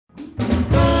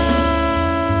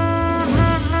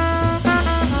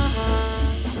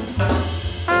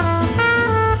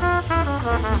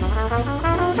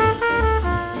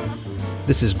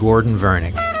This is Gordon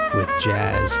Vernick with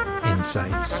Jazz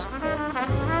Insights.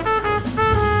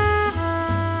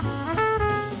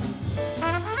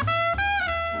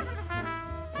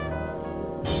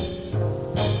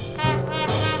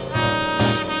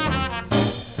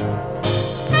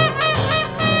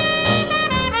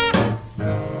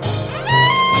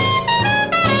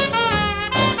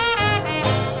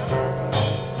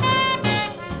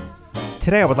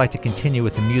 Today I would like to continue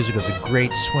with the music of the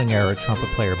great swing-era trumpet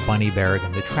player Bunny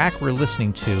Berigan. The track we're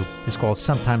listening to is called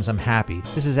Sometimes I'm Happy.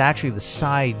 This is actually the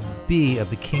side B of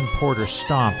the King Porter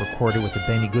Stomp recorded with the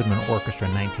Benny Goodman Orchestra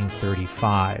in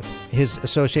 1935. His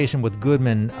association with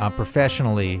Goodman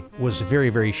professionally was very,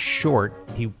 very short.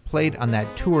 He played on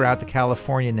that tour out to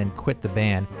California and then quit the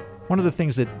band. One of the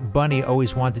things that Bunny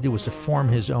always wanted to do was to form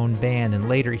his own band, and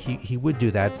later he would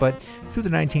do that. But through the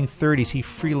 1930s, he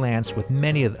freelanced with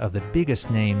many of the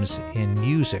biggest names in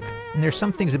music. And there's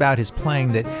some things about his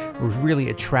playing that were really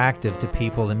attractive to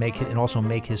people and also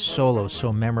make his solos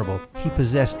so memorable. He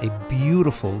possessed a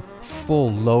beautiful,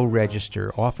 full low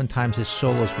register. Oftentimes his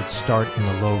solos would start in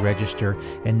the low register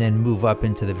and then move up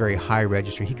into the very high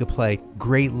register. He could play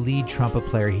great lead trumpet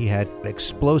player. He had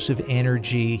explosive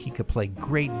energy. He could play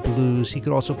great blues. He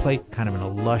could also play kind of in a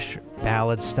lush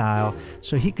ballad style.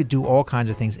 So he could do all kinds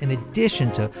of things in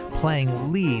addition to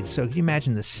playing leads. So can you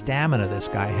imagine the stamina this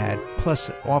guy had? Plus,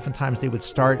 oftentimes they would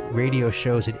start radio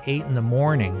shows at 8 in the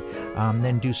morning,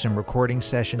 then do some recording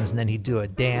sessions, and then he'd do a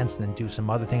dance, and then do some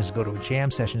other things, go to a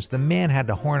jam session. So the man had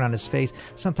the horn on his face,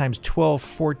 sometimes 12,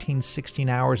 14, 16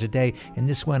 hours a day, and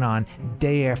this went on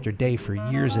day after day for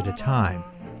years at a time.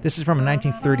 This is from a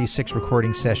 1936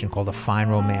 recording session called A Fine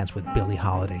Romance with Billie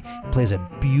Holiday. He plays a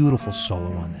beautiful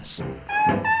solo on this.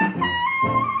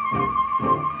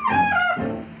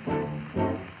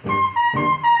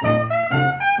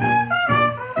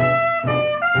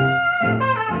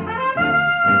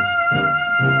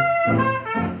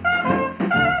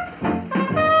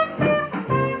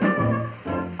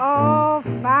 Oh,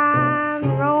 fine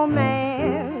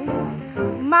romance,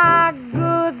 my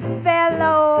good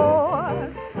fellow.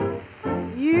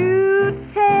 You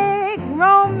take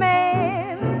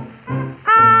romance,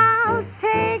 I'll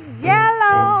take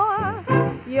yellow.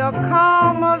 You're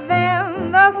calmer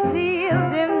than the seas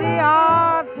in the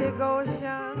Arctic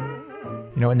Ocean.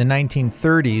 You know, in the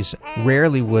 1930s,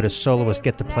 rarely would a soloist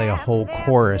get to play a whole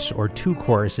chorus or two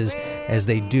choruses as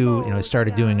they do,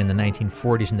 started doing in the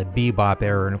 1940s in the bebop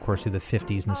era, and of course through the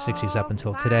 50s and the 60s up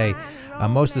until today.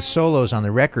 Most of the solos on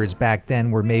the records back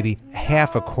then were maybe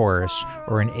half a chorus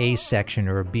or an A section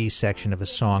or a B section of a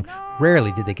song.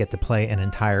 Rarely did they get to play an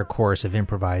entire chorus of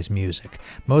improvised music.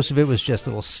 Most of it was just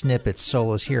little snippets,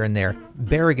 solos here and there.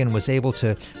 Berigan was able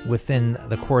to, within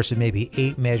the course of maybe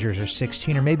 8 measures or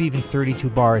 16 or maybe even 32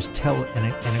 bars, tell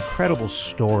an incredible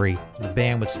story. The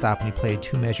band would stop and he played a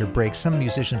 2-measure break. Some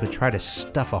musicians would try to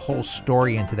stuff a whole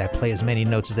story into that, play as many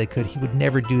notes as they could. He would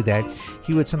never do that.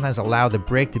 He would sometimes allow the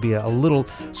break to be a little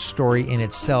story in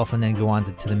itself and then go on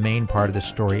to the main part of the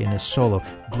story in his solo.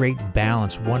 Great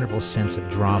balance, wonderful sense of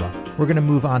drama. We're going to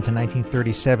move on to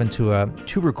 1937 to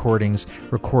 2 recordings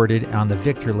recorded on the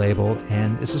Victor label,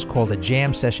 and this is called a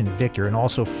Jam Session Victor and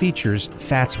also features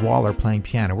Fats Waller playing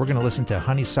piano. We're going to listen to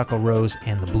Honeysuckle Rose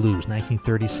and the Blues,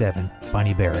 1937,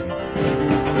 Bunny Berigan.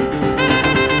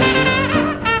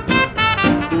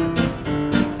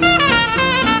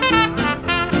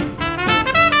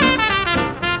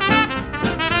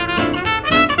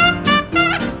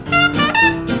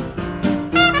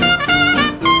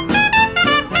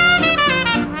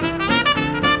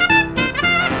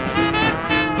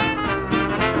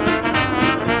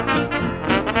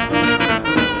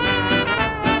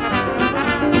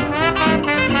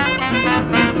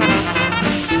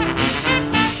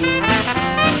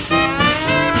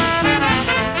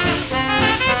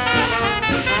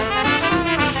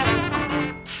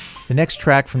 The next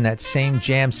track from that same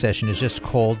jam session is just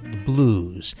called The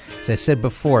Blues. As I said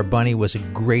before, Bunny was a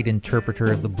great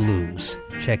interpreter of the blues.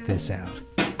 Check this out.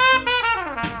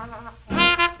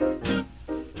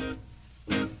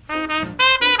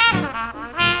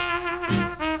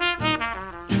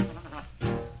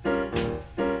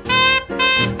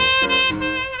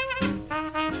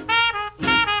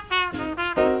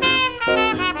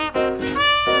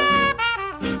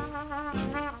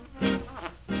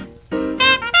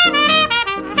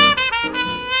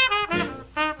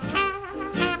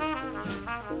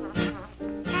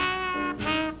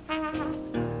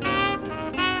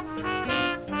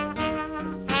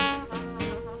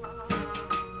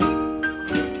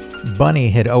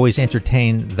 Bunny had always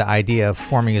entertained the idea of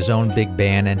forming his own big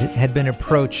band and had been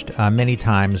approached many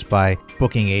times by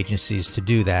booking agencies to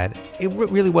do that. It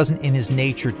really wasn't in his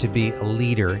nature to be a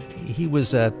leader. He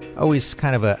was always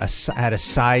kind of had a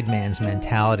sideman's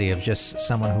mentality of just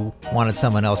someone who wanted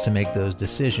someone else to make those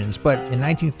decisions. But in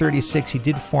 1936, he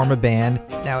did form a band.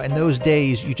 Now, in those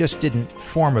days, you just didn't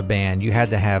form a band. You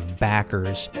had to have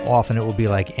backers. Often it would be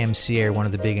like MCA or one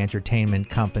of the big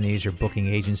entertainment companies or booking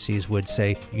agencies would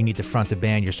say, you need to front the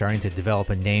band. You're starting to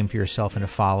develop a name for yourself and a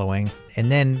following. And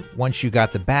then once you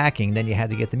got the backing, then you had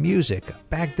to get the music.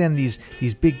 Back then, these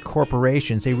big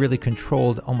corporations, they really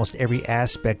controlled almost every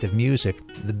aspect of music.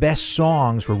 The best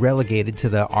songs were relegated to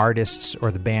the artists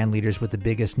or the band leaders with the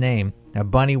biggest name. Now,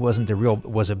 Bunny was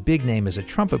a big name as a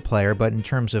trumpet player, but in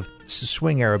terms of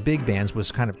swing era big bands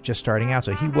was kind of just starting out,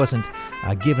 so he wasn't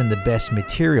given the best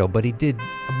material, but he did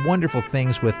wonderful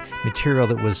things with material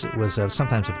that was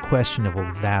sometimes of questionable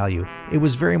value. It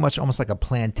was very much almost like a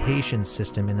plantation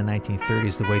system in the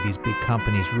 1930s, the way these big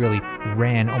companies really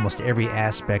ran almost every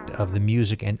aspect of the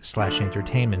music and /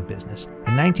 entertainment business.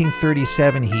 In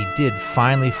 1937, he did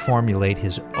finally formulate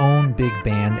his own big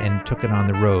band and took it on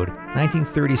the road.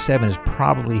 1937 is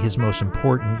probably his most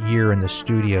important year in the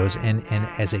studios and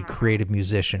as a creative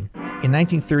musician. In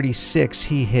 1936,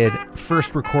 he had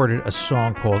first recorded a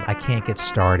song called I Can't Get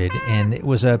Started, and it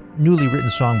was a newly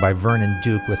written song by Vernon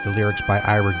Duke with the lyrics by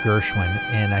Ira Gershwin,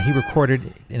 and he recorded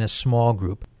it in a small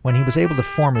group. When he was able to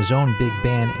form his own big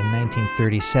band in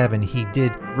 1937, he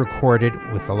did record it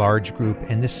with a large group,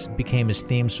 and this became his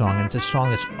theme song, and it's a song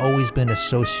that's always been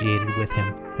associated with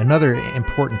him. Another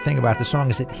important thing about the song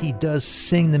is that he does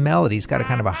sing the melody. He's got a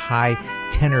kind of a high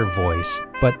tenor voice,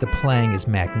 but the playing is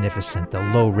magnificent. The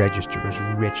low register is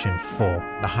rich and full.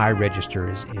 The high register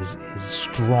is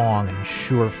strong and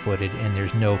sure-footed, and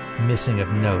there's no missing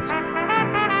of notes.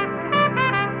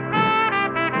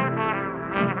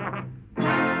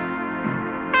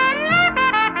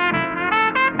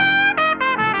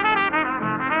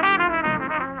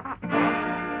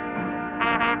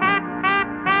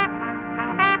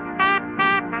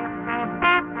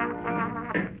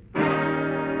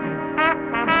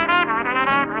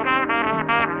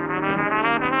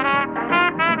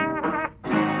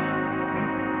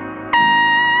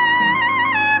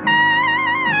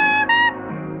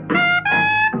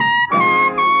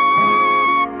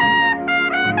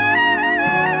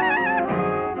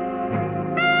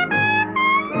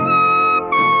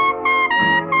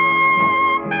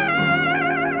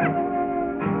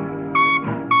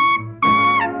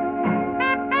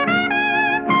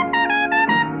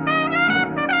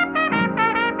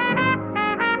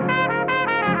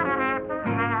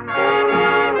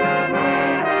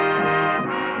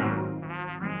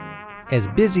 As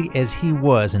busy as he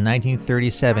was in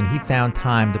 1937, he found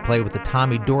time to play with the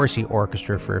Tommy Dorsey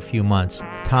Orchestra for a few months.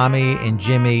 Tommy and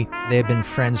Jimmy, they had been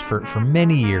friends for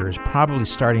many years, probably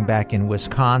starting back in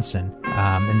Wisconsin.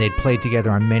 And they'd played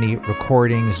together on many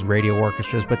recordings, radio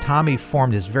orchestras, but Tommy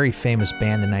formed his very famous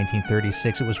band in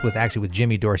 1936. It was with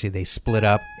Jimmy Dorsey. They split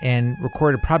up and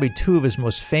recorded probably two of his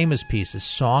most famous pieces,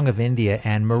 Song of India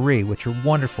and Marie, which are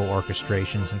wonderful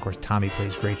orchestrations. And of course, Tommy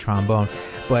plays great trombone.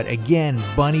 But again,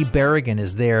 Bunny Berigan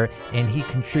is there, and he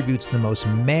contributes the most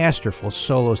masterful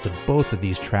solos to both of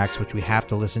these tracks, which we have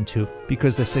to listen to,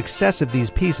 because the success of these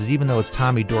pieces, even though it's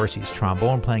Tommy Dorsey's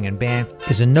trombone playing in band,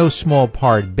 is in no small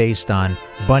part based on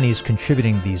Bunny's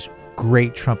contributing these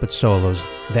great trumpet solos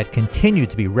that continue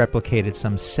to be replicated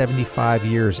some 75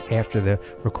 years after the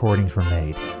recordings were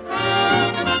made.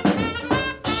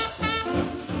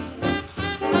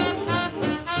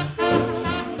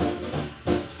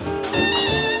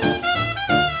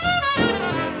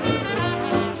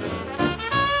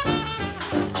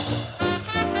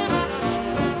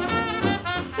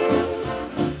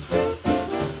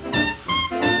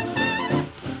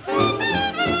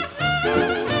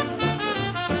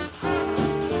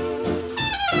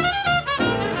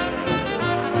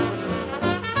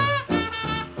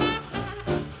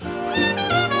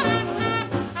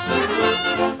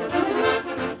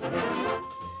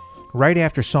 Right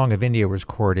after Song of India was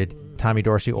recorded, Tommy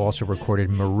Dorsey also recorded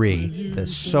Marie. The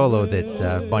solo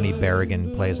that Bunny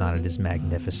Berigan plays on it is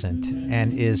magnificent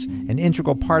and is an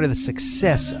integral part of the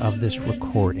success of this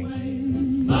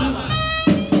recording.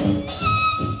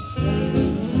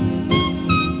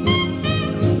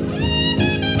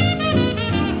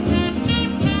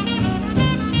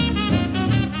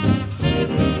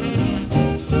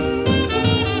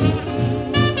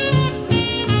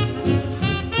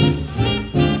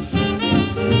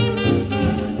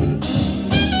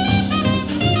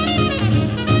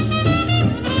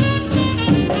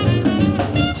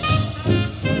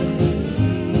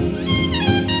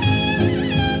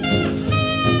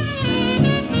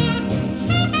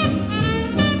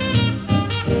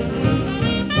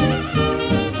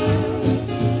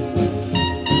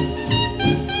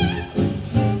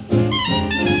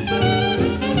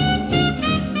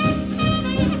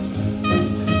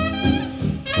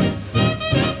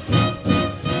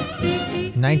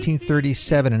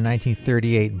 1937 and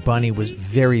 1938, Bunny was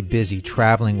very busy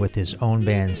traveling with his own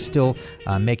band, still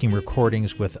making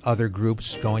recordings with other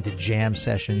groups, going to jam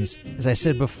sessions. As I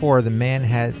said before, the man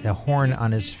had a horn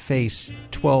on his face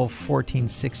 12, 14,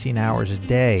 16 hours a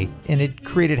day, and it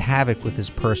created havoc with his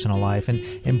personal life.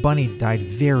 And Bunny died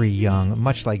very young,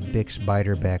 much like Bix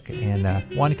Beiderbecke,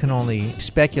 and one can only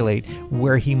speculate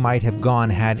where he might have gone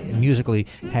had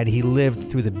he lived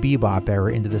through the bebop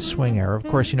era into the swing era. Of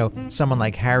course, someone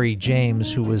like Harry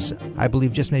James, who was, I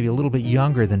believe, just maybe a little bit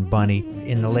younger than Bunny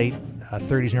in the late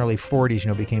 30s and early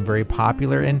 40s, became very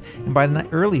popular. And by the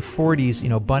early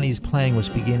 40s, Bunny's playing was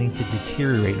beginning to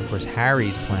deteriorate. And of course,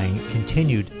 Harry's playing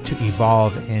continued to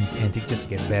evolve and to just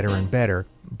get better and better.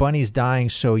 Bunny's dying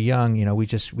so young, we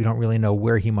don't really know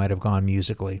where he might have gone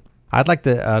musically. I'd like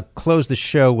to close the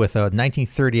show with a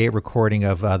 1938 recording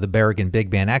of the Berigan Big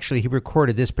Band. Actually, he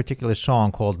recorded this particular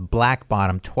song called Black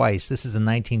Bottom twice. This is a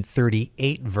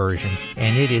 1938 version,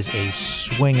 and it is a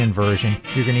swinging version.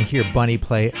 You're going to hear Bunny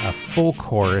play a full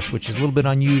chorus, which is a little bit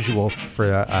unusual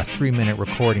for a 3-minute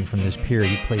recording from this period.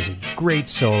 He plays a great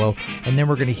solo, and then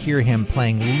we're going to hear him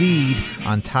playing lead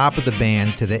on top of the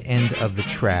band to the end of the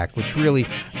track, which really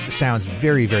sounds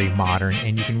very, very modern,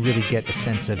 and you can really get a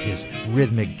sense of his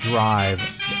rhythmic drive,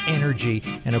 the energy,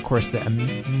 and of course the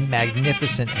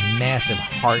magnificent and massive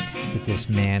heart that this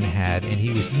man had. And he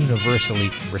was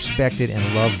universally respected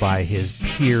and loved by his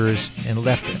peers and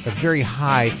left a very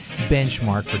high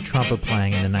benchmark for trumpet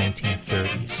playing in the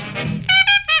 1930s.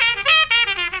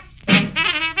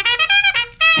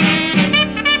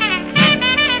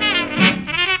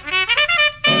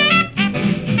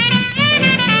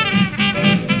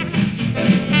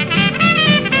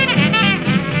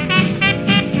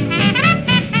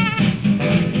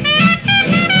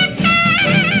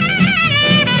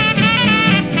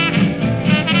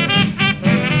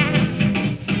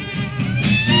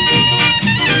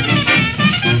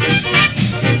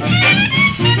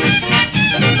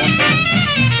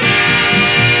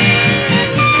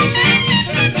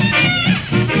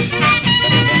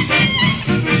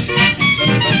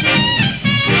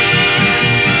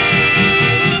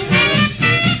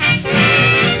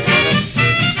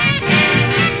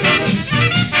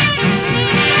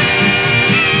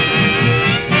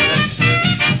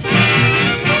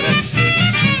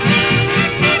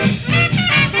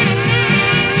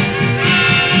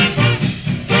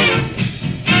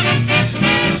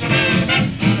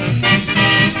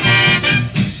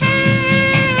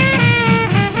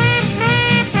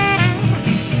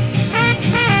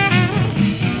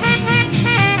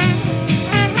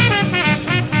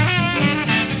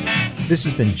 This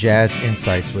has been Jazz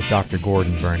Insights with Dr.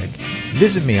 Gordon Vernick.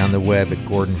 Visit me on the web at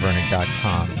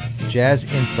gordonvernick.com. Jazz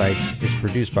Insights is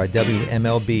produced by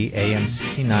WMLB AM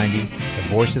 1690, the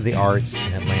voice of the arts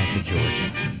in Atlanta,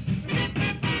 Georgia.